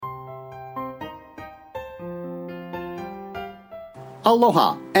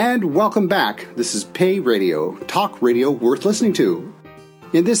Aloha, and welcome back. This is Pay Radio, talk radio worth listening to.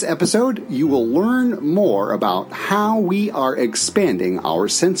 In this episode, you will learn more about how we are expanding our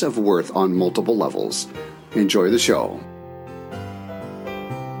sense of worth on multiple levels. Enjoy the show.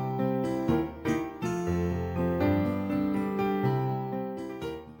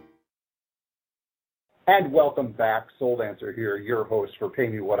 And welcome back, Soul Dancer here, your host for Pay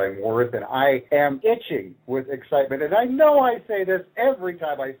Me What I'm Worth, and I am itching with excitement. And I know I say this every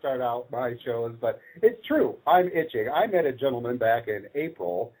time I start out my shows, but it's true. I'm itching. I met a gentleman back in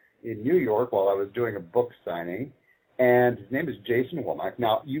April in New York while I was doing a book signing, and his name is Jason Womack.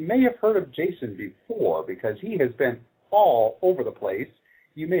 Now, you may have heard of Jason before because he has been all over the place.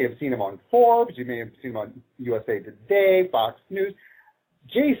 You may have seen him on Forbes. You may have seen him on USA Today, Fox News.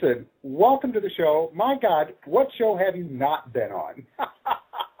 Jason, welcome to the show. My God, what show have you not been on?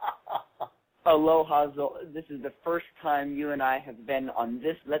 Aloha, this is the first time you and I have been on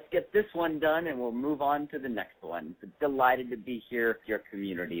this. Let's get this one done, and we'll move on to the next one. Delighted to be here, your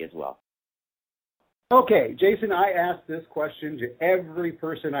community as well. Okay, Jason, I ask this question to every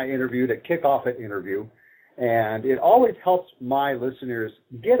person I interview to kick off an interview, and it always helps my listeners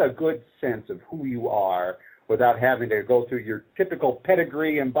get a good sense of who you are without having to go through your typical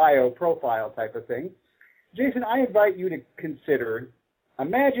pedigree and bio profile type of thing. Jason, I invite you to consider,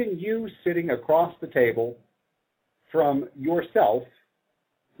 imagine you sitting across the table from yourself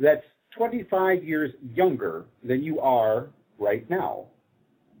that's 25 years younger than you are right now.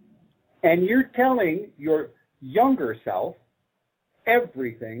 And you're telling your younger self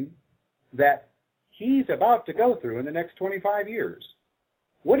everything that he's about to go through in the next 25 years.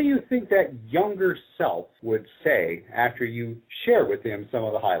 What do you think that younger self would say after you share with him some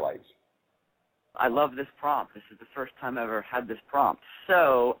of the highlights? I love this prompt. This is the first time I've ever had this prompt.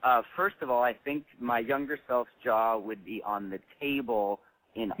 So, first of all, I think my younger self's jaw would be on the table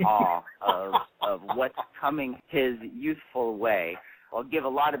in awe of what's coming his youthful way. I'll give a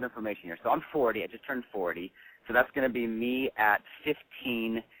lot of information here. So I'm 40. I just turned 40. So that's going to be me at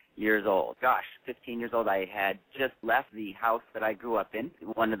 15 years old. Gosh, 15 years old, I had just left the house that I grew up in,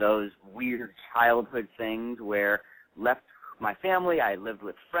 one of those weird childhood things where left my family. I lived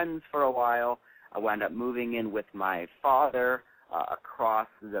with friends for a while. I wound up moving in with my father across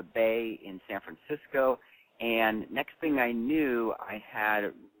the bay in San Francisco, and next thing I knew, I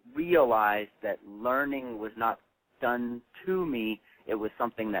had realized that learning was not done to me. It was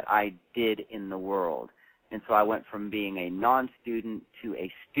something that I did in the world. And so I went from being a non-student to a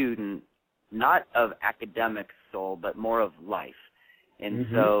student, not of academic soul, but more of life. And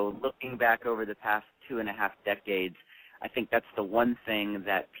so looking back over the past 2.5 decades, I think that's the one thing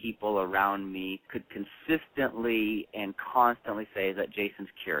that people around me could consistently and constantly say is that Jason's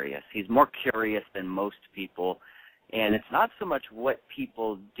curious. He's more curious than most people. And it's not so much what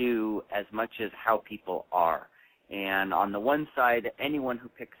people do as much as how people are. And on the one side, anyone who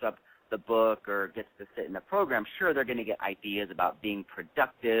picks up the book or gets to sit in the program, sure, they're going to get ideas about being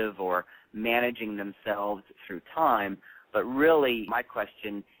productive or managing themselves through time. But really, my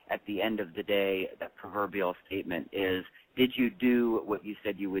question at the end of the day, that proverbial statement is, did you do what you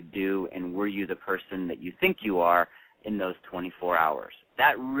said you would do, and were you the person that you think you are in those 24 hours?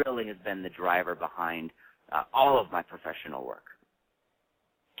 That really has been the driver behind all of my professional work.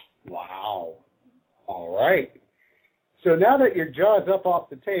 Wow. All right. So now that your jaw's up off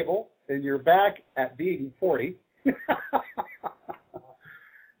the table and you're back at being 40,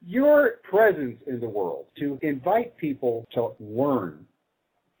 your presence in the world to invite people to learn,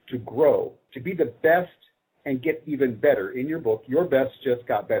 to grow, to be the best and get even better. In your book, Your Best Just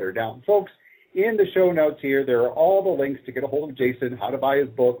Got Better. Now, folks, in the show notes here, there are all the links to get a hold of Jason, how to buy his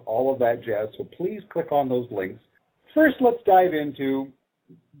book, all of that jazz. So please click on those links. First, let's dive into,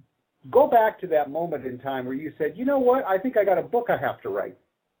 go back to that moment in time where you said, you know what, I think I got a book I have to write.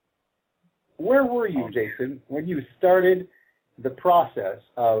 Where were you, Jason, when you started the process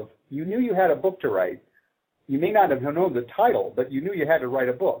of, you knew you had a book to write. You may not have known the title, but you knew you had to write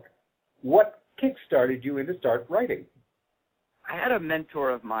a book. What kick-started you into start writing? I had a mentor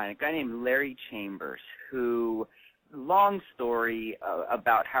of mine, a guy named Larry Chambers, who, long story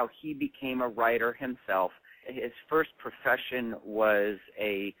about how he became a writer himself. His first profession was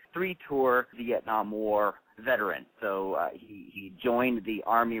a 3-tour Vietnam War veteran. So he joined the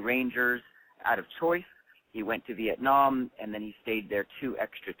Army Rangers out of choice. He went to Vietnam, and then he stayed there 2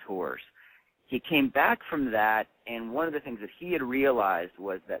 extra tours. He came back from that, and one of the things that he had realized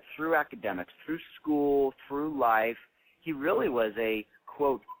was that through academics, through school, through life, he really was a,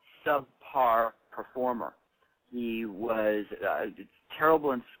 quote, subpar performer. He was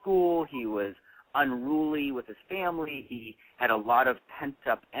terrible in school. He was unruly with his family. He had a lot of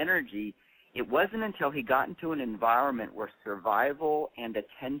pent-up energy. It wasn't until he got into an environment where survival and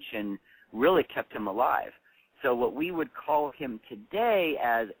attention really kept him alive. So what we would call him today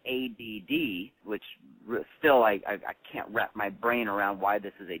as ADD, which still I can't wrap my brain around why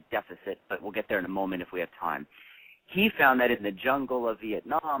this is a deficit, but we'll get there in a moment if we have time. He found that in the jungle of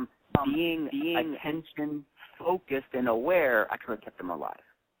Vietnam, being attention-focused and aware actually kept him alive.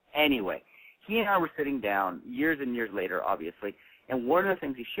 Anyway, he and I were sitting down years and years later, obviously, and one of the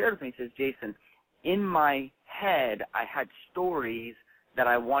things he shared with me, he says, Jason, in my head, I had stories that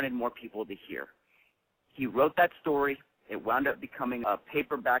I wanted more people to hear. He wrote that story. It wound up becoming a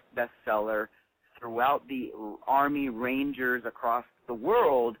paperback bestseller. Throughout the Army Rangers across the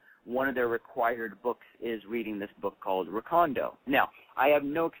world, one of their required books is reading this book called Recondo. Now, I have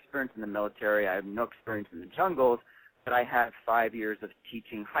no experience in the military. I have no experience in the jungles, but I had 5 years of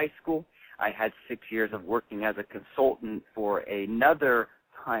teaching high school. I had 6 years of working as a consultant for another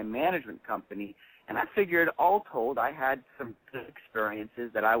time management company, and I figured, all told, I had some good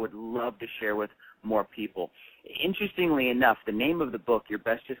experiences that I would love to share with more people. Interestingly enough, the name of the book, Your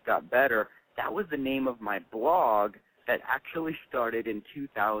Best Just Got Better, that was the name of my blog that actually started in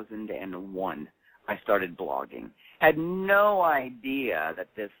 2001. I started blogging. Had no idea that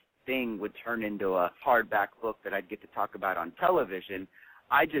this thing would turn into a hardback book that I'd get to talk about on television.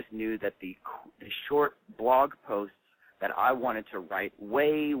 I just knew that the short blog posts that I wanted to write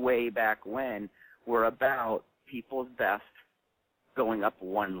way, way back when were about people's best going up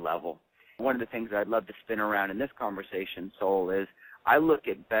one level. One of the things that I'd love to spin around in this conversation, Sol, is I look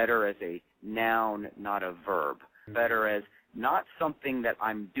at better as a noun, not a verb. Better as not something that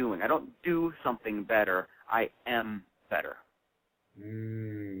I'm doing. I don't do something better. I am better.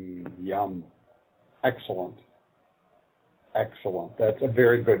 Yum. Excellent. Excellent. That's a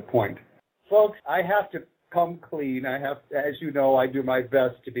very good point. Folks, I have to come clean. As you know, I do my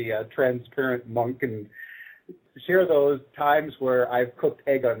best to be a transparent monk and share those times where I've cooked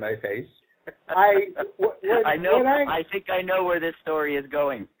egg on my face. I think I know where this story is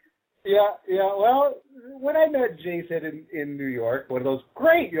going. Yeah. Well, when I met Jason in New York, one of those,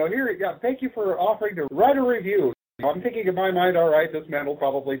 great, thank you for offering to write a review. I'm thinking in my mind, all right, this man will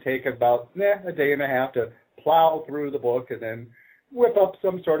probably take about a day and a half to plow through the book and then whip up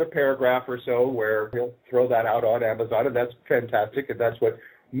some sort of paragraph or so where he'll throw that out on Amazon, and that's fantastic, and that's what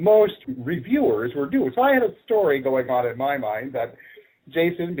most reviewers were doing. So I had a story going on in my mind that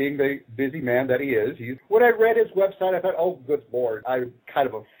Jason, being the busy man that he is, when I read his website, I thought, oh, good Lord, I'm kind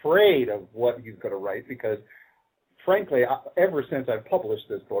of afraid of what he's going to write because, frankly, ever since I've published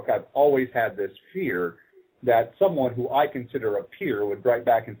this book, I've always had this fear that someone who I consider a peer would write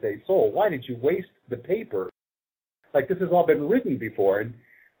back and say, Sol, why did you waste the paper? Like, this has all been written before. And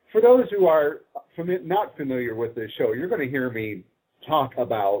for those who are not familiar with this show, you're going to hear me talk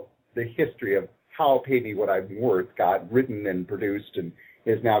about the history of how Pay Me What I'm Worth got written and produced and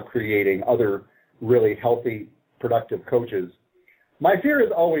is now creating other really healthy, productive coaches. My fear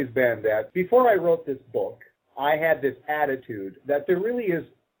has always been that before I wrote this book, I had this attitude that there really is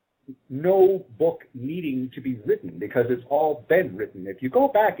no book needing to be written because it's all been written. If you go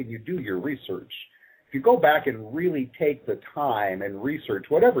back and you do your research, if you go back and really take the time and research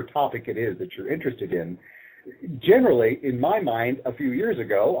whatever topic it is that you're interested in, generally, in my mind, a few years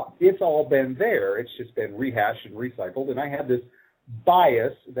ago, it's all been there. It's just been rehashed and recycled, and I had this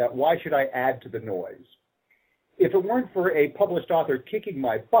bias that why should I add to the noise? If it weren't for a published author kicking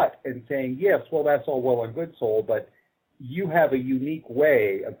my butt and saying, yes, well, that's all well and good, Sol, but you have a unique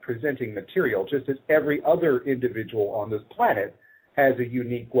way of presenting material, just as every other individual on this planet has a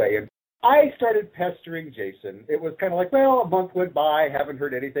unique way. And I started pestering Jason. It was kind of like, well, a month went by, haven't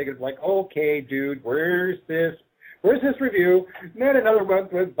heard anything. It's like, okay, dude, where's this review? And then another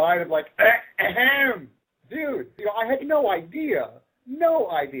month went by, and I'm like, ahem, dude, I had no idea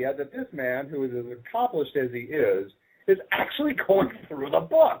that this man, who is as accomplished as he is actually going through the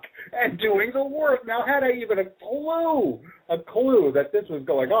book and doing the work. Now, had I even a clue that this was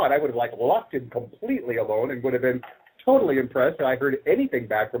going on, I would have locked him completely alone and would have been totally impressed that I heard anything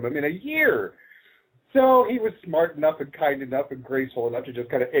back from him in a year. So he was smart enough and kind enough and graceful enough to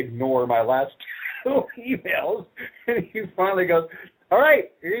just kind of ignore my last two emails. And he finally goes, all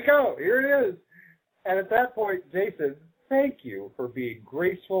right, here you go. Here it is. And at that point, Jason, thank you for being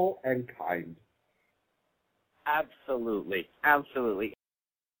graceful and kind. Absolutely.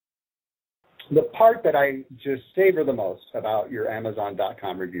 The part that I just savor the most about your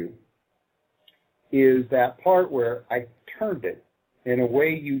Amazon.com review is that part where I turned it in a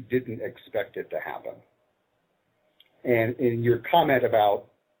way you didn't expect it to happen. And in your comment about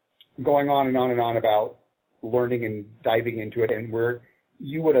going on and on and on about learning and diving into it, and where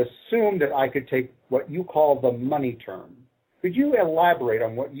you would assume that I could take what you call the money term. Could you elaborate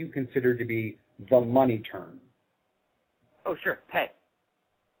on what you consider to be the money term? Oh, sure. Pay.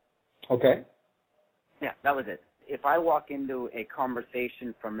 Okay. Yeah, that was it. If I walk into a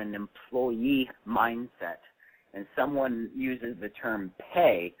conversation from an employee mindset and someone uses the term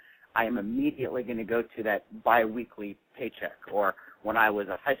pay, I am immediately going to go to that biweekly paycheck, or when I was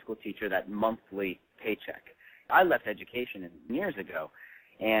a high school teacher, that monthly paycheck. I left education years ago,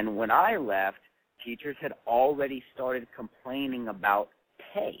 and when I left, teachers had already started complaining about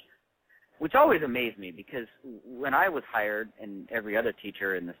pay, which always amazed me, because when I was hired, and every other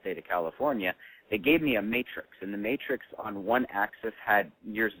teacher in the state of California, they gave me a matrix, and the matrix on one axis had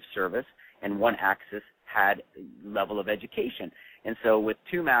years of service, and one axis had level of education. And so with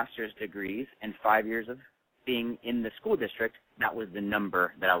 2 master's degrees and 5 years of being in the school district, that was the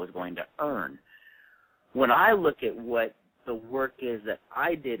number that I was going to earn. When I look at what the work is that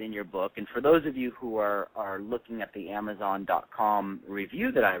I did in your book, and for those of you who are looking at the Amazon.com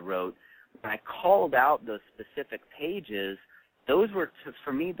review that I wrote, when I called out those specific pages, those were,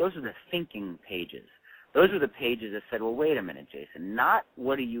 for me, those are the thinking pages. Those were the pages that said, well, wait a minute, Jason, not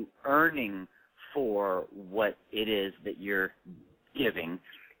what are you earning for what it is that you're giving,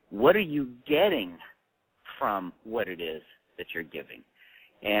 what are you getting from what it is that you're giving?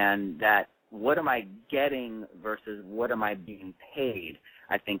 And that what am I getting versus what am I being paid,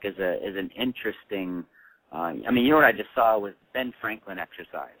 I think is an interesting, you know what I just saw was Ben Franklin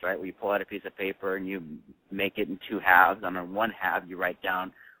exercise, right, where you pull out a piece of paper and you make it in 2 halves. And on one half you write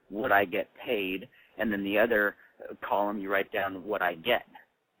down what I get paid, and then the other column you write down what I get.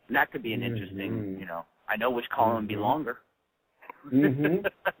 And that could be an interesting, I know which column would be longer.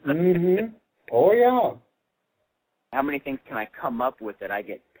 Oh, yeah. How many things can I come up with that I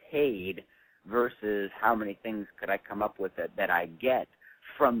get paid versus how many things could I come up with that I get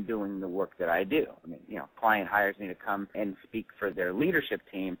from doing the work that I do? I mean, client hires me to come and speak for their leadership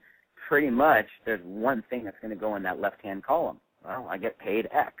team. Pretty much there's one thing that's going to go in that left-hand column. Well, I get paid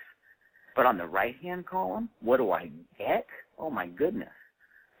X. But on the right-hand column, what do I get? Oh, my goodness.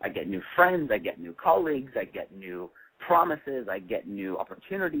 I get new friends, I get new colleagues, I get new promises, I get new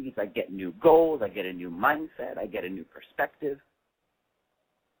opportunities, I get new goals, I get a new mindset, I get a new perspective.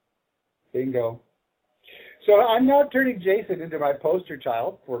 Bingo. So I'm not turning Jason into my poster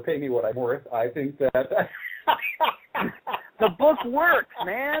child for pay me what I'm worth. I think that the book works,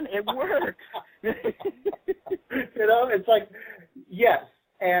 man. It works. It's like, yes.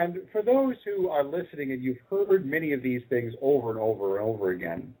 And for those who are listening and you've heard many of these things over and over and over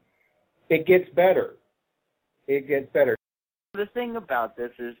again, it gets better. It gets better. The thing about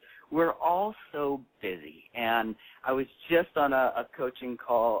this is we're all so busy. And I was just on a coaching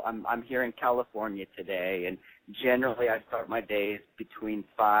call. I'm here in California today, and generally I start my days between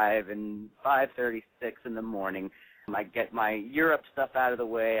 5 and 5:36 in the morning. I get my Europe stuff out of the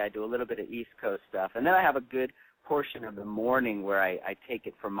way. I do a little bit of East Coast stuff. And then I have a good portion of the morning where I take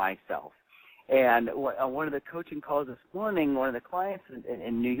it for myself. And on one of the coaching calls this morning, one of the clients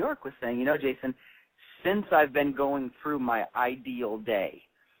in New York was saying, Jason, since I've been going through my ideal day,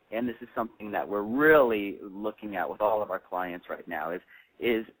 and this is something that we're really looking at with all of our clients right now,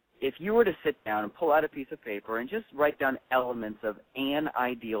 is if you were to sit down and pull out a piece of paper and just write down elements of an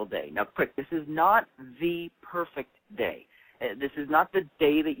ideal day. Now, quick, this is not the perfect day. This is not the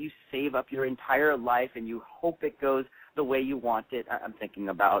day that you save up your entire life and you hope it goes the way you want it. I'm thinking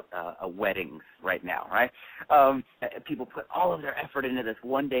about weddings right now, right? People put all of their effort into this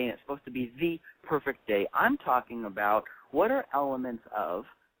one day, and it's supposed to be the perfect day. I'm talking about what are elements of,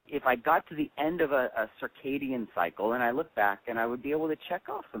 if I got to the end of a circadian cycle and I look back and I would be able to check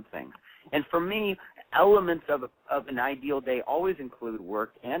off some things. And for me, elements of an ideal day always include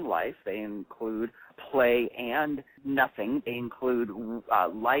work and life. They include play and nothing. They include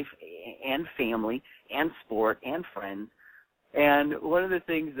life and family and sport and friends. And one of the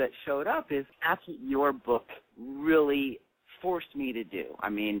things that showed up is that's what your book really forced me to do. I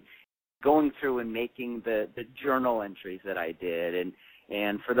mean, going through and making the journal entries that I did.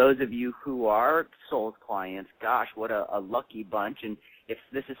 And for those of you who are Souls clients, gosh, what a lucky bunch. And if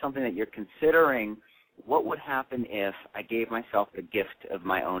this is something that you're considering, what would happen if I gave myself the gift of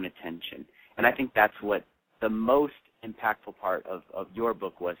my own attention? And I think that's what the most impactful part of your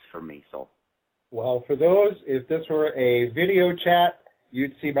book was for me, Soul. Well, for those, if this were a video chat,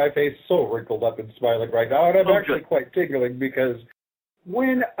 you'd see my face so wrinkled up and smiling right now. And I'm actually quite tingling, because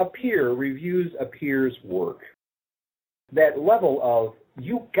when a peer reviews a peer's work, that level of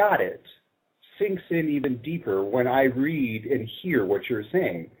you got it sinks in even deeper when I read and hear what you're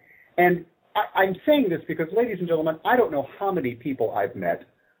saying. And I'm saying this because, ladies and gentlemen, I don't know how many people I've met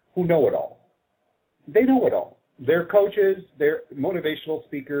who know it all. They know it all. They're coaches, they're motivational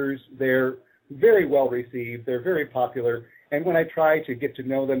speakers, they're very well received, they're very popular, and when I try to get to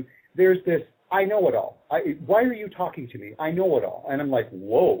know them, there's this, I know it all. Why are you talking to me? I know it all. And I'm like,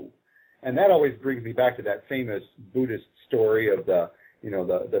 whoa. And that always brings me back to that famous Buddhist story of the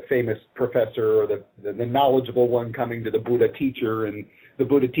famous professor or the knowledgeable one coming to the Buddha teacher, and the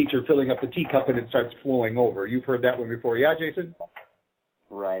Buddha teacher filling up the teacup and it starts flowing over. You've heard that one before. Yeah, Jason?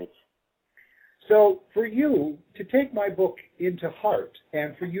 Right. So for you to take my book into heart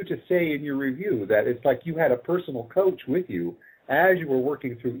and for you to say in your review that it's like you had a personal coach with you as you were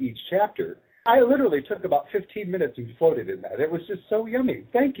working through each chapter, I literally took about 15 minutes and floated in that. It was just so yummy.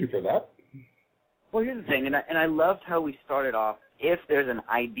 Thank you for that. Well, here's the thing, and I loved how we started off. If there's an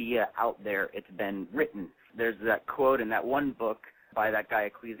idea out there, it's been written. There's that quote in that one book by that guy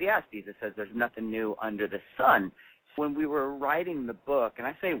Ecclesiastes that says there's nothing new under the sun. When we were writing the book, and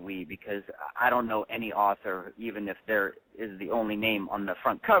I say we because I don't know any author, even if there is the only name on the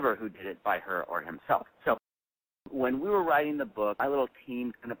front cover, who did it by her or himself. So when we were writing the book, my little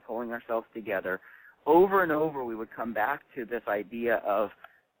team kind of pulling ourselves together, over and over we would come back to this idea of,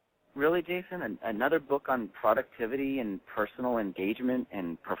 really, Jason, another book on productivity and personal engagement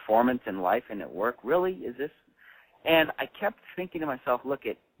and performance in life and at work? Really? Is this? And I kept thinking to myself, look,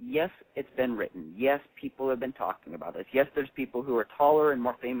 yes, it's been written. Yes, people have been talking about this. Yes, there's people who are taller and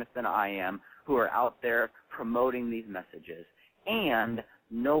more famous than I am who are out there promoting these messages. And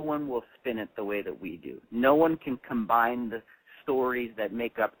no one will spin it the way that we do. No one can combine the stories that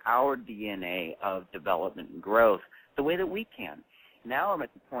make up our DNA of development and growth the way that we can. Now I'm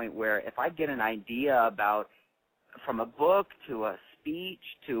at the point where if I get an idea about, from a book to a speech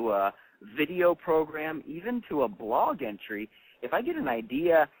to a video program, even to a blog entry, if I get an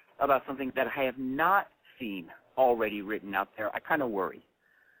idea about something that I have not seen already written out there, I kind of worry.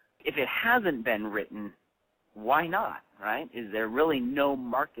 If it hasn't been written, why not, right? Is there really no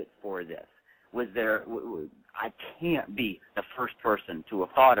market for this? I can't be the first person to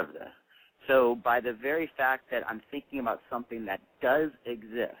have thought of this. So by the very fact that I'm thinking about something that does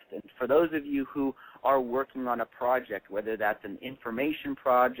exist, and for those of you who are working on a project, whether that's an information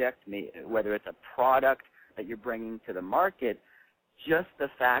project, whether it's a product that you're bringing to the market, just the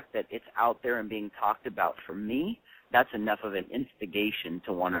fact that it's out there and being talked about, for me, that's enough of an instigation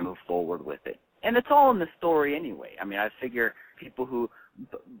to want to move forward with it. And it's all in the story anyway. I mean, I figure people who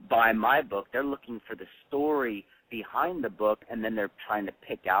buy my book, they're looking for the story behind the book, and then they're trying to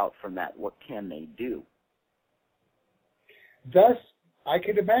pick out from that what can they do. Thus, I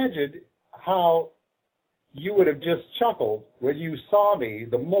could imagine how you would have just chuckled when you saw me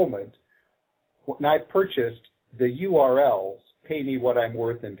the moment when I purchased the URLs, Pay Me What I'm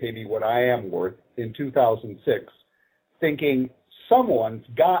Worth and Pay Me What I Am Worth, in 2006, thinking someone's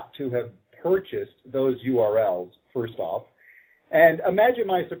got to have purchased those URLs, first off. And imagine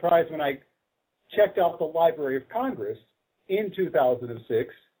my surprise when I checked out the Library of Congress in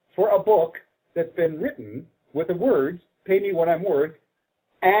 2006 for a book that's been written with the words, Pay Me What I'm Worth,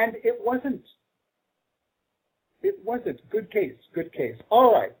 and it wasn't. It wasn't. Good case, good case.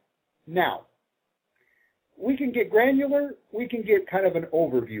 All right. Now, we can get granular. We can get kind of an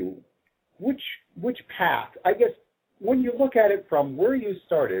overview. Which path? I guess when you look at it from where you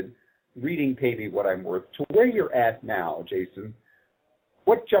started reading Pay Me What I'm Worth to where you're at now, Jason,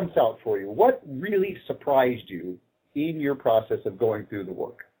 what jumps out for you? What really surprised you in your process of going through the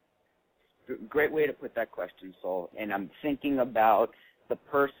work? Great way to put that question, Sol. And I'm thinking about the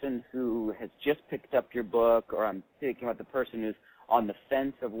person who has just picked up your book, or I'm thinking about the person who's on the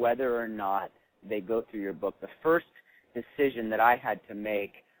fence of whether or not they go through your book. The first decision that I had to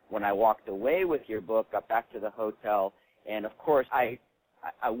make when I walked away with your book, got back to the hotel, and of course I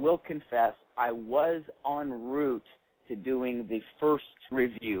will confess I was en route to doing the first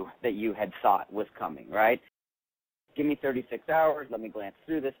review that you had thought was coming, right? Give me 36 hours, let me glance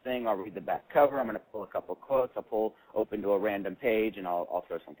through this thing, I'll read the back cover, I'm going to pull a couple quotes, I'll open to a random page, and I'll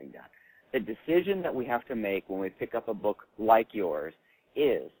throw something down. The decision that we have to make when we pick up a book like yours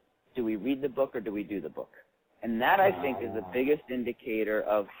is, do we read the book or do we do the book? And that, I think, is the biggest indicator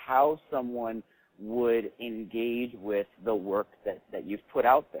of how someone would engage with the work that you've put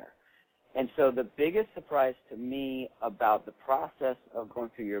out there. And so the biggest surprise to me about the process of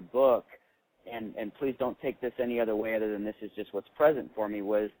going through your book, and please don't take this any other way other than this is just what's present for me,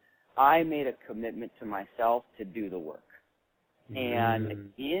 was I made a commitment to myself to do the work. And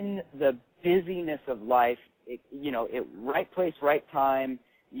in the busyness of life, right place, right time,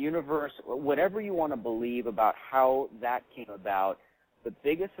 universe, whatever you want to believe about how that came about, the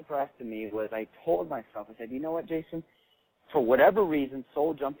biggest surprise to me was I told myself, I said, you know what, Jason, for whatever reason,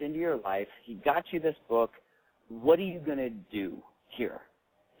 Soul jumped into your life. He got you this book. What are you going to do here?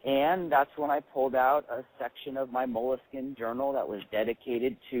 And that's when I pulled out a section of my Moleskine journal that was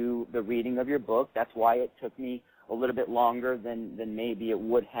dedicated to the reading of your book. That's why it took me a little bit longer than maybe it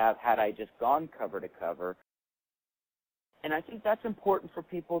would have had I just gone cover to cover. And I think that's important for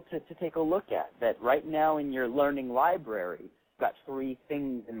people to take a look at, that right now in your learning library, I've got 3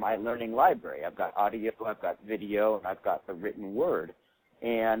 things in my learning library. I've got audio, I've got video, and I've got the written word.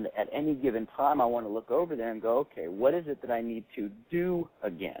 And at any given time, I want to look over there and go, okay, what is it that I need to do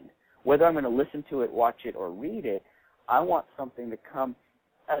again? Whether I'm going to listen to it, watch it, or read it, I want something to come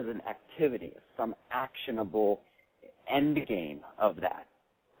as an activity, some actionable end game of that.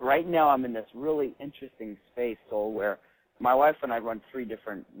 Right now, I'm in this really interesting space, Soul, where my wife and I run 3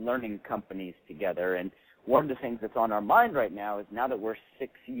 different learning companies together, and one of the things that's on our mind right now is now that we're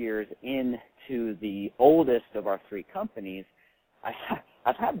 6 years into the oldest of our 3 companies,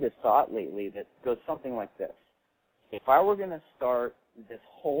 I've had this thought lately that goes something like this. If I were going to start this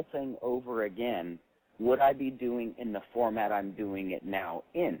whole thing over again, would I be doing in the format I'm doing it now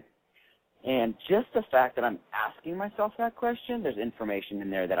in? And just the fact that I'm asking myself that question, there's information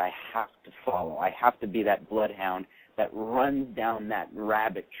in there that I have to follow. I have to be that bloodhound that runs down that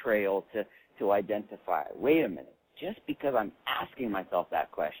rabbit trail to identify, wait a minute, just because I'm asking myself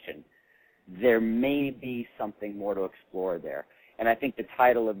that question, there may be something more to explore there. And I think the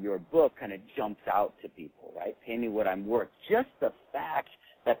title of your book kind of jumps out to people, right? Pay me what I'm worth. Just the fact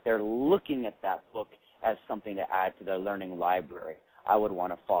that they're looking at that book as something to add to their learning library, I would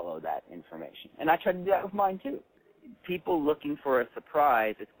want to follow that information. And I try to do that with mine, too. People looking for a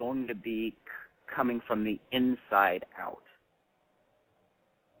surprise, it's going to be coming from the inside out.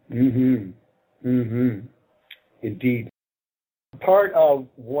 Indeed. Part of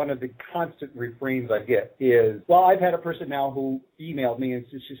one of the constant refrains I get is, well, I've had a person now who emailed me and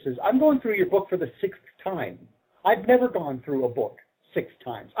she says, I'm going through your book for the 6th time. I've never gone through a book 6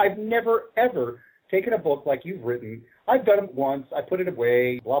 times. I've never, ever taken a book like you've written. I've done it once. I put it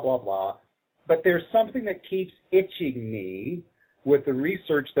away, blah, blah, blah. But there's something that keeps itching me with the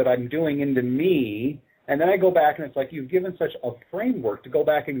research that I'm doing into me. And then I go back and it's like you've given such a framework to go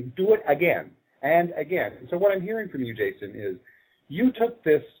back and do it again and again. So what I'm hearing from you, Jason, is you took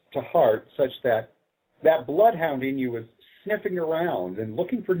this to heart such that that bloodhound in you was sniffing around and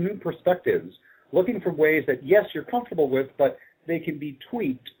looking for new perspectives, looking for ways that, yes, you're comfortable with, but they can be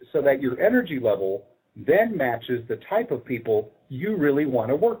tweaked so that your energy level then matches the type of people you really want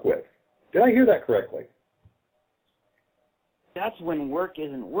to work with. Did I hear that correctly? That's when work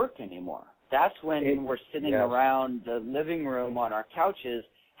isn't work anymore. That's when we're sitting around the living room on our couches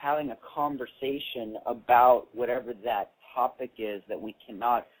having a conversation about whatever that topic is that we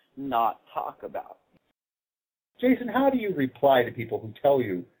cannot not talk about. Jason, how do you reply to people who tell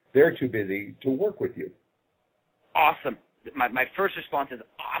you they're too busy to work with you? Awesome. My first response is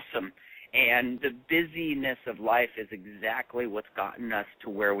awesome. And the busyness of life is exactly what's gotten us to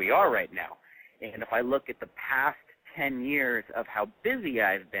where we are right now. And if I look at the past 10 years of how busy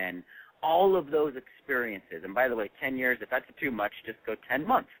I've been, all of those experiences, and by the way, 10 years, if that's too much, just go 10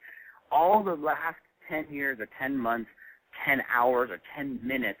 months. All the last 10 years or 10 months, 10 hours or 10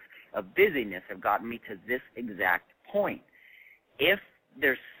 minutes of busyness have gotten me to this exact point. If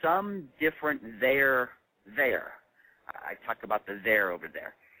there's some different there, I talk about the there over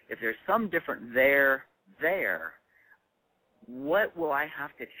there. If there's some different there, what will I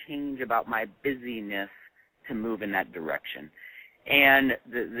have to change about my busyness to move in that direction? And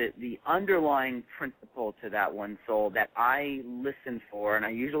the underlying principle to that one, Soul, that I listen for, and I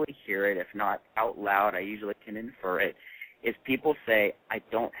usually hear it, if not out loud, I usually can infer it, is people say, I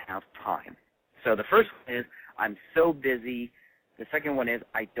don't have time. So the first one is, I'm so busy. The second one is,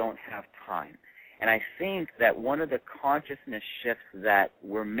 I don't have time. And I think that one of the consciousness shifts that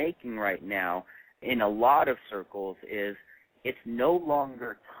we're making right now in a lot of circles is it's no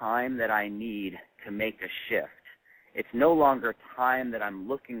longer time that I need to make a shift. It's no longer time that I'm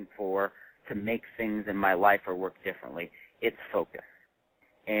looking for to make things in my life or work differently. It's focus.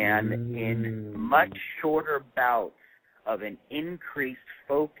 And in much shorter bouts of an increased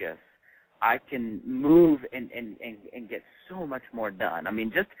focus, I can move and get so much more done. I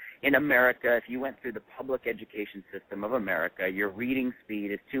mean, just in America, if you went through the public education system of America, your reading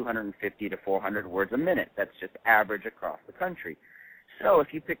speed is 250 to 400 words a minute. That's just average across the country. So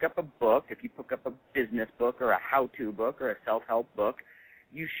if you pick up a book, if you pick up a business book or a how-to book or a self-help book,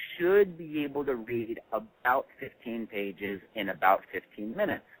 you should be able to read about 15 pages in about 15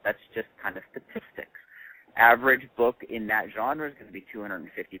 minutes. That's just kind of statistics. Average book in that genre is going to be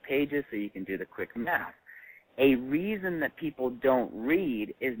 250 pages, so you can do the quick math. A reason that people don't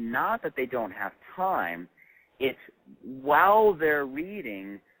read is not that they don't have time. It's while they're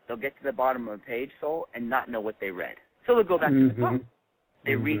reading, they'll get to the bottom of the page and not know what they read. So they'll go back to the top.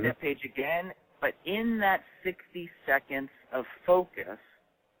 They read that page again, but in that 60 seconds of focus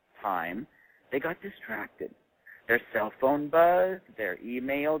time, they got distracted. Their cell phone buzzed, their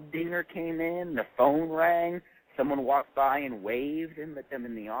email dinger came in, the phone rang, someone walked by and waved at them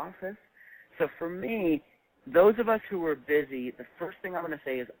in the office. So for me, those of us who are busy, the first thing I'm going to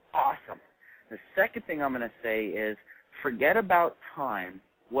say is awesome. The second thing I'm going to say is forget about time.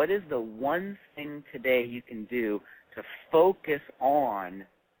 What is the one thing today you can do to focus on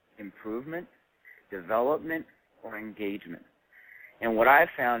improvement, development, or engagement? And what I've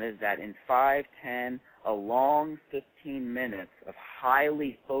found is that in 5, 10, a long 15 minutes of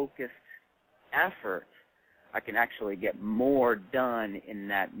highly focused effort, I can actually get more done in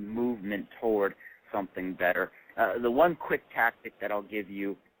that movement toward something better. The one quick tactic that I'll give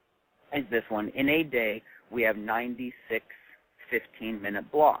you is this one. In a day, we have 96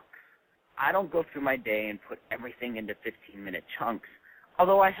 15-minute blocks. I don't go through my day and put everything into 15-minute chunks,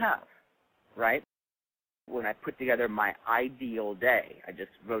 although I have, right? When I put together my ideal day, I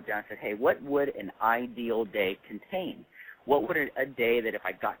just wrote down and said, hey, what would an ideal day contain? What would a day that if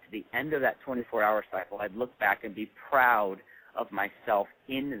I got to the end of that 24-hour cycle, I'd look back and be proud of myself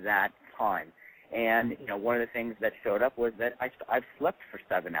in that time? And, you know, one of the things that showed up was that I've slept for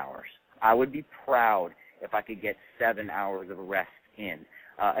 7 hours. I would be proud if I could get 7 hours of rest in.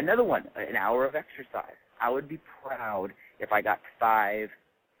 Another one, an hour of exercise. I would be proud if I got 5,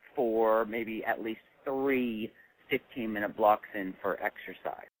 4, maybe at least 3 15-minute blocks in for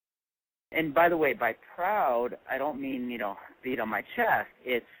exercise. And by the way, by proud, I don't mean, you know, beat on my chest.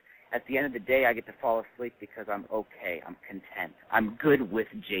 It's at the end of the day, I get to fall asleep because I'm okay. I'm content. I'm good with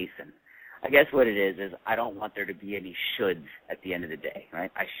Jason. I guess what it is I don't want there to be any shoulds at the end of the day,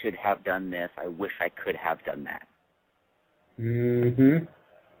 right? I should have done this. I wish I could have done that.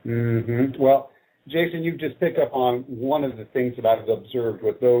 Well, Jason, you've just picked up on one of the things that I've observed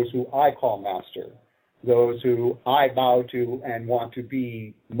with those who I call master, those who I bow to and want to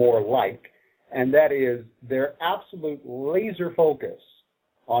be more like, and that is their absolute laser focus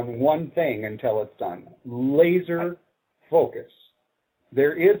on one thing until it's done. Laser focus.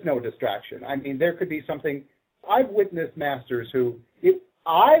 There is no distraction. I mean, there could be something. I've witnessed masters who, if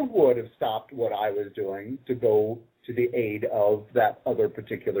I would have stopped what I was doing to go to the aid of that other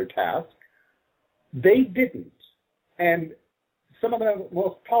particular task, they didn't. And some of the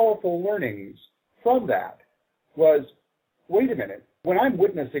most powerful learnings from that was, wait a minute, when I'm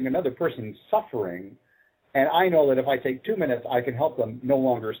witnessing another person suffering, and I know that if I take 2 minutes, I can help them no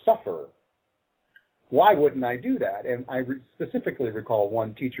longer suffer, why wouldn't I do that? And I specifically recall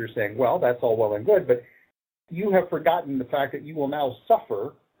one teacher saying, well, that's all well and good, but you have forgotten the fact that you will now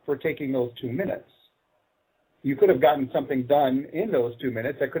suffer for taking those 2 minutes. You could have gotten something done in those 2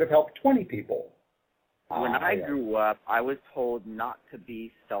 minutes that could have helped 20 people. When I grew up, I was told not to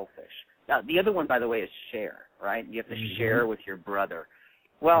be selfish. Now, the other one, by the way, is share, right? You have to share with your brother.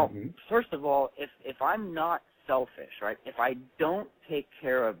 Well, first of all, if I'm not selfish, right, if I don't take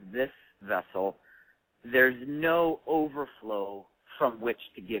care of this vessel, there's no overflow from which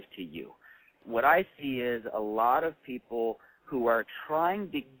to give to you. What I see is a lot of people who are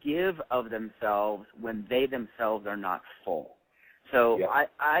trying to give of themselves when they themselves are not full. So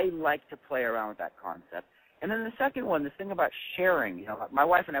I like to play around with that concept. And then the second one, this thing about sharing, you know, my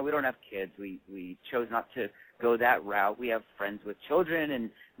wife and I, we don't have kids. We chose not to go that route. We have friends with children,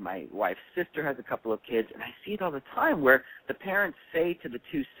 and my wife's sister has a couple of kids, and I see it all the time where the parents say to the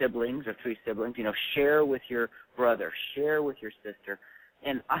 2 siblings or 3 siblings, you know, share with your brother, share with your sister.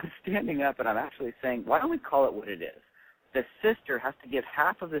 And I'm standing up and I'm actually saying, why don't we call it what it is? The sister has to give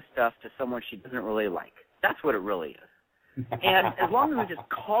half of the stuff to someone she doesn't really like. That's what it really is. And as long as we just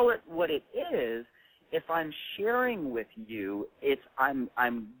call it what it is, if I'm sharing with you,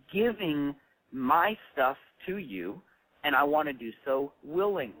 I'm giving my stuff to you, and I want to do so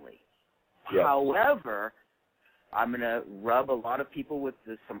willingly. Yes. However, I'm going to rub a lot of people with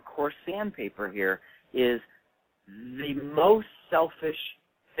some coarse sandpaper here, is the most selfish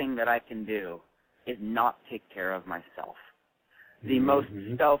thing that I can do is not take care of myself. The most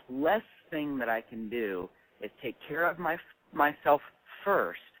selfless thing that I can do is take care of myself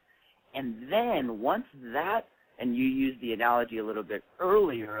first, and then once that, and you used the analogy a little bit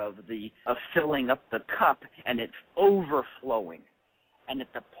earlier of filling up the cup and it's overflowing. And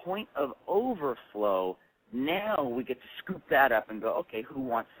at the point of overflow, Now we get to scoop that up and go, okay, who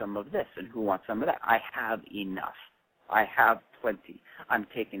wants some of this and who wants some of that? I have enough. I have plenty. I'm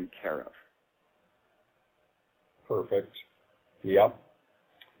taken care of. Perfect. Yep.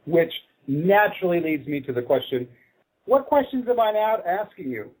 Which naturally leads me to the question, what questions am I now asking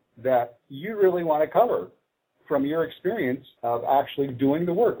you that you really want to cover from your experience of actually doing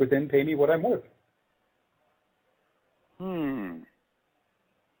the work within Pay Me What I'm Worth?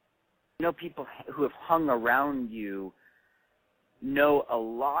 You know, people who have hung around you know a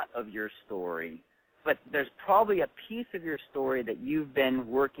lot of your story, but there's probably a piece of your story that you've been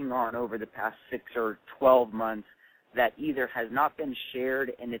working on over the past 6 or 12 months that either has not been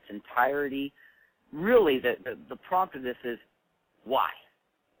shared in its entirety. Really, the prompt of this is, why?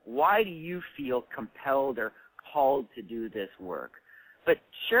 Why do you feel compelled or called to do this work? But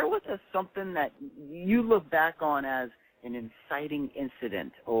share with us something that you look back on as an inciting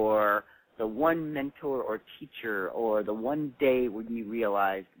incident, or the one mentor or teacher, or the one day when you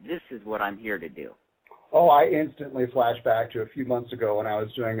realized, this is what I'm here to do. Oh, I instantly flash back to a few months ago when I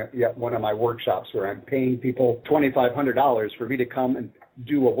was doing one of my workshops where I'm paying people $2,500 for me to come and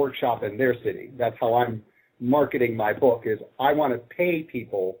do a workshop in their city. That's how I'm marketing my book, is I want to pay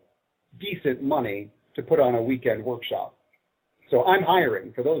people decent money to put on a weekend workshop. So I'm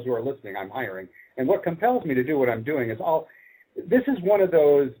hiring. For those who are listening, I'm hiring. And what compels me to do what I'm doing is this is one of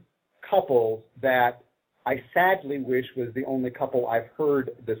those couples that I sadly wish was the only couple I've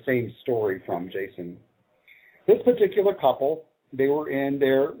heard the same story from, Jason. This particular couple, they were in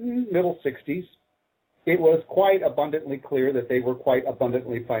their middle 60s. It was quite abundantly clear that they were quite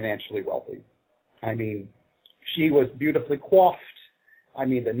abundantly financially wealthy. I mean, she was beautifully coiffed. I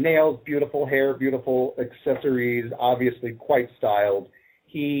mean, the nails, beautiful hair, beautiful accessories, obviously quite styled.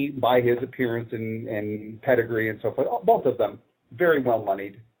 He, by his appearance and pedigree and so forth, both of them, very well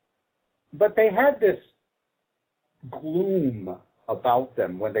moneyed. But they had this gloom about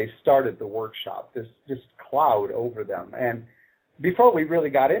them when they started the workshop, this just cloud over them. And before we really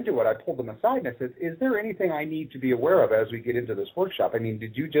got into it, I pulled them aside and I said, is there anything I need to be aware of as we get into this workshop? I mean,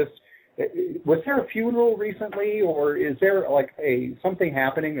 was there a funeral recently, or is there like something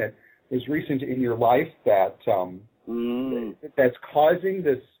happening that is recent in your life that that's causing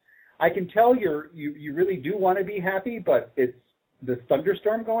this? I can tell you really do want to be happy, but it's this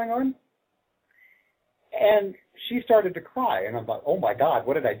thunderstorm going on. And she started to cry, and I'm like, oh my God,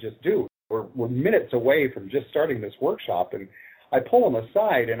 what did I just do? We're minutes away from just starting this workshop, and I pull them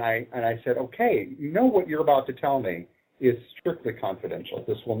aside and I said, okay, you know what you're about to tell me is strictly confidential.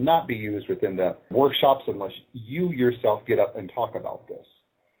 This will not be used within the workshops unless you yourself get up and talk about this.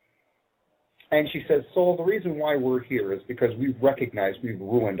 And she says, so the reason why we're here is because we've recognized we've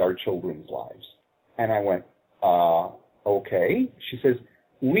ruined our children's lives. And I went, okay. She says,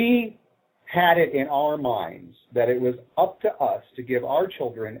 we had it in our minds that it was up to us to give our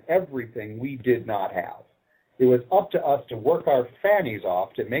children everything we did not have. It was up to us to work our fannies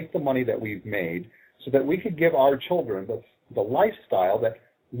off to make the money that we've made so that we could give our children the lifestyle that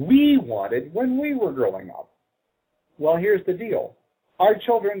we wanted when we were growing up. Well, here's the deal. Our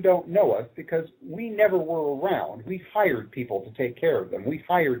children don't know us because we never were around. We hired people to take care of them. We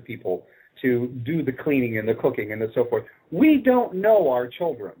hired people to do the cleaning and the cooking and so forth. We don't know our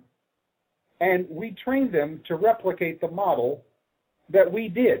children. And we trained them to replicate the model that we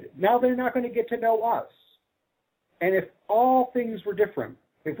did. Now they're not going to get to know us. And if all things were different,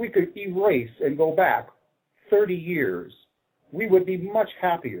 if we could erase and go back 30 years, we would be much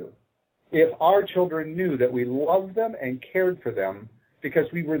happier if our children knew that we loved them and cared for them because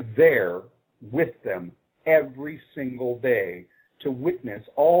we were there with them every single day to witness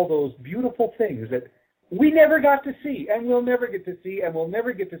all those beautiful things that we never got to see, and we'll never get to see, and we'll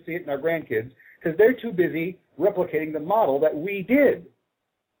never get to see it in our grandkids because they're too busy replicating the model that we did.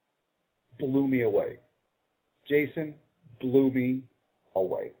 Blew me away. Jason, blew me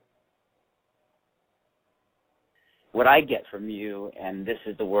away. What I get from you, and this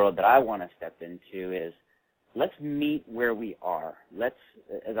is the world that I want to step into, is let's meet where we are. Let's,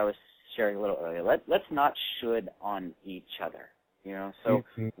 as I was sharing a little earlier, let's not should on each other. You know, so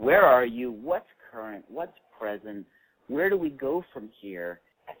where are you? What's current? What's present? Where do we go from here?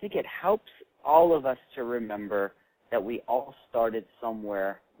 I think it helps all of us to remember that we all started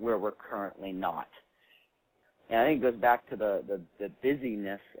somewhere where we're currently not. And I think it goes back to the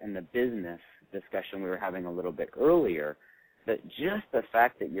busyness and the business discussion we were having a little bit earlier, that just the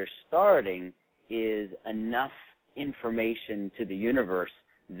fact that you're starting is enough information to the universe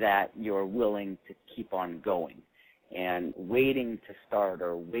that you're willing to keep on going. And waiting to start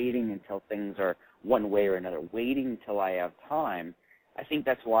or waiting until things are one way or another, waiting until I have time, I think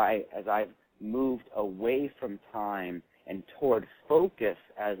that's why, as I've moved away from time and toward focus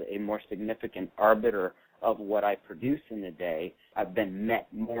as a more significant arbiter of what I produce in the day, I've been met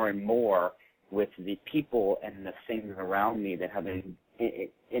more and more with the people and the things around me that have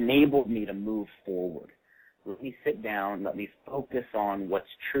enabled me to move forward. Let me sit down, let me focus on what's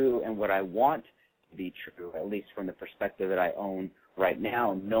true and what I want to be true, at least from the perspective that I own right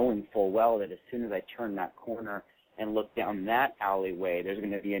now, knowing full well that as soon as I turn that corner and look down that alleyway, there's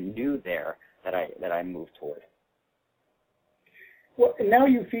going to be a new there that I move toward. Well, and now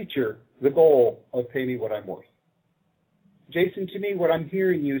you feature the goal of Pay Me What I'm Worth. Jason, to me, what I'm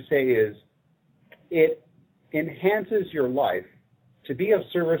hearing you say is it enhances your life to be of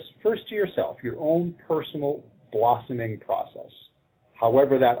service first to yourself, your own personal blossoming process,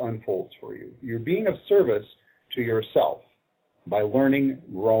 however that unfolds for you. You're being of service to yourself by learning,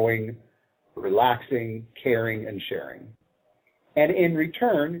 growing, relaxing, caring, and sharing. And in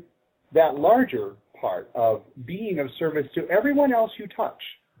return, that larger part of being of service to everyone else you touch,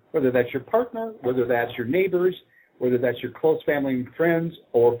 whether that's your partner, whether that's your neighbors, whether that's your close family and friends,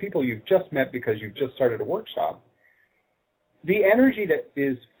 or people you've just met because you've just started a workshop, the energy that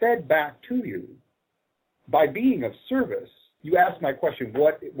is fed back to you by being of service. You asked my question,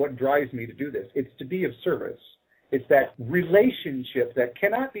 what drives me to do this? It's to be of service. It's that relationship that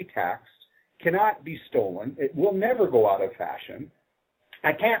cannot be taxed, cannot be stolen. It will never go out of fashion.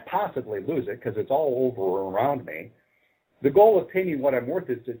 I can't possibly lose it because it's all over around me. The goal of Pay Me What I'm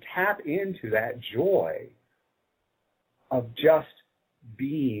Worth is to tap into that joy of just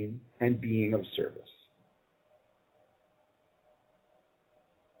being and being of service.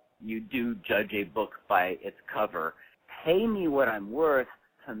 You do judge a book by its cover. Pay Me What I'm Worth,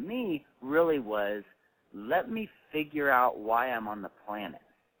 to me, really was, let me figure out why I'm on the planet.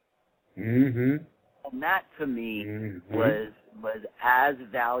 Mm-hmm. And that, to me, was as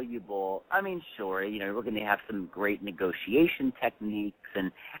valuable. I mean, sure, we're going to have some great negotiation techniques,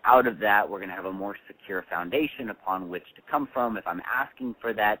 and out of that, we're going to have a more secure foundation upon which to come from. If I'm asking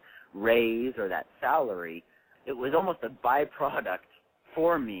for that raise or that salary, it was almost a byproduct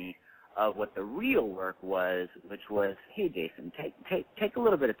for me of what the real work was, which was, hey, Jason, take a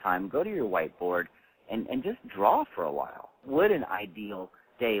little bit of time, go to your whiteboard, and just draw for a while. What would an ideal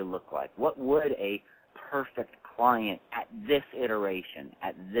day look like? What would a perfect client at this iteration,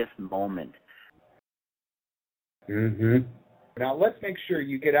 at this moment? Mm-hmm. Now, let's make sure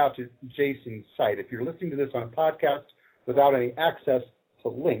you get out to Jason's site. If you're listening to this on a podcast without any access to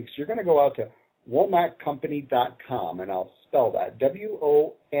links, you're going to go out to womackcompany.com, and I'll spell that,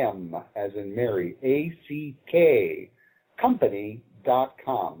 W-O-M, as in Mary, A-C-K,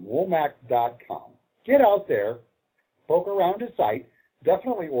 company.com, womack.com. Get out there, poke around his site,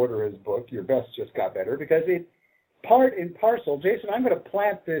 definitely order his book, Your Best Just Got Better, because it, part and parcel, Jason, I'm going to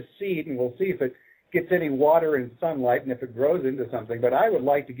plant this seed, and we'll see if it gets any water and sunlight and if it grows into something, but I would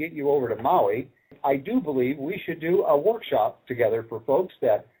like to get you over to Maui. I do believe we should do a workshop together for folks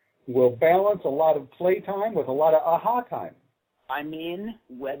that will balance a lot of playtime with a lot of aha time. I mean,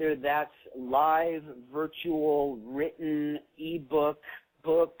 whether that's live, virtual, written, ebook,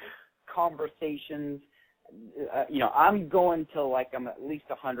 book, conversations, I'm going till I'm at least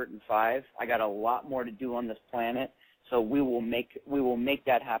 105. I got a lot more to do on this planet, so we will make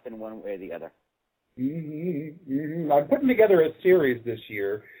that happen one way or the other. Mm-hmm. Mm-hmm. I'm putting together a series this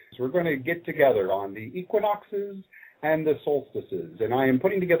year. So we're going to get together on the equinoxes and the solstices, and I am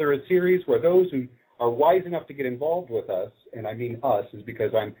putting together a series where those who are wise enough to get involved with us, and I mean us, is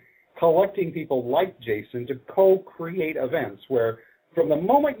because I'm collecting people like Jason to co-create events where from the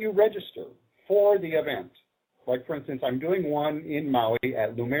moment you register for the event, like for instance, I'm doing one in Maui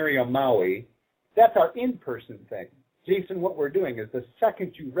at Lumeria Maui, that's our in-person thing. Jason, what we're doing is the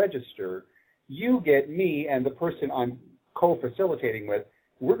second you register, you get me and the person I'm co-facilitating with,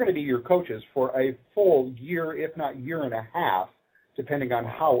 we're going to be your coaches for a full year, if not year and a half, depending on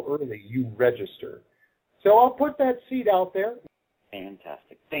how early you register. So I'll put that seed out there.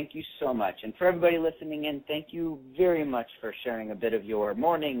 Fantastic. Thank you so much. And for everybody listening in, thank you very much for sharing a bit of your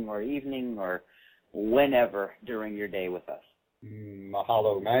morning or evening or whenever during your day with us.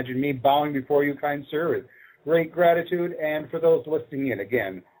 Mahalo. Imagine me bowing before you, kind sir, with great gratitude. And for those listening in,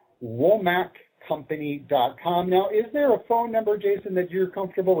 again, womackcompany.com. Now, is there a phone number, Jason, that you're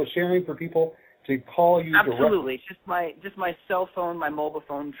comfortable with sharing for people to call you directly? Absolutely. It's just my cell phone, my mobile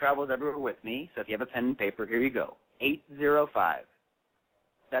phone travels everywhere with me. So if you have a pen and paper, here you go.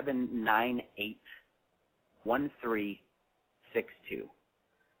 805-798-1362.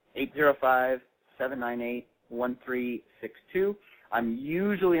 805-798-1362. I'm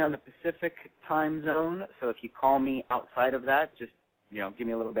usually on the Pacific time zone, so if you call me outside of that, just give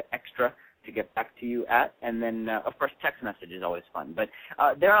me a little bit extra to get back to you at. And then, of course, text message is always fun. But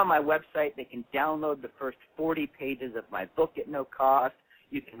they're on my website. They can download the first 40 pages of my book at no cost.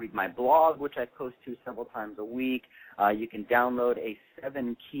 You can read my blog, which I post to several times a week. You can download a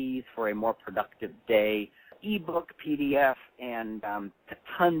 7 Keys for a More Productive Day ebook, PDF, and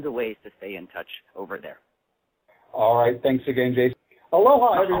tons of ways to stay in touch over there. All right. Thanks again, Jason.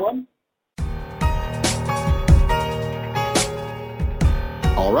 Aloha, everyone.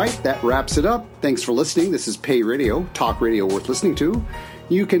 All right, that wraps it up. Thanks for listening. This is Pay Radio, talk radio worth listening to.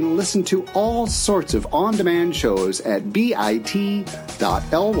 You can listen to all sorts of on-demand shows at bit.ly/Pay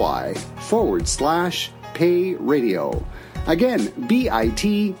Radio. Again, bit.ly/Pay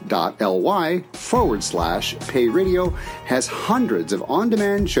Radio has hundreds of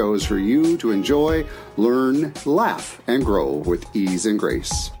on-demand shows for you to enjoy, learn, laugh, and grow with ease and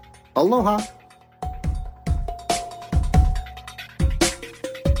grace. Aloha!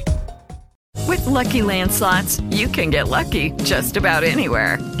 With Lucky Land Slots, you can get lucky just about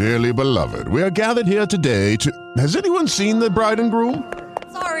anywhere. Dearly beloved, we are gathered here today to... Has anyone seen the bride and groom?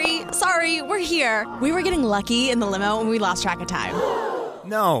 Sorry, we're here. We were getting lucky in the limo and we lost track of time.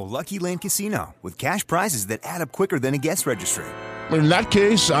 No, Lucky Land Casino, with cash prizes that add up quicker than a guest registry. In that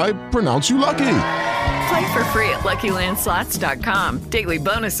case, I pronounce you lucky. Play for free at LuckyLandSlots.com. Daily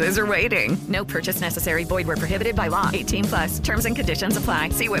bonuses are waiting. No purchase necessary. Void where prohibited by law. 18+. Terms and conditions apply.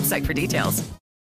 See website for details.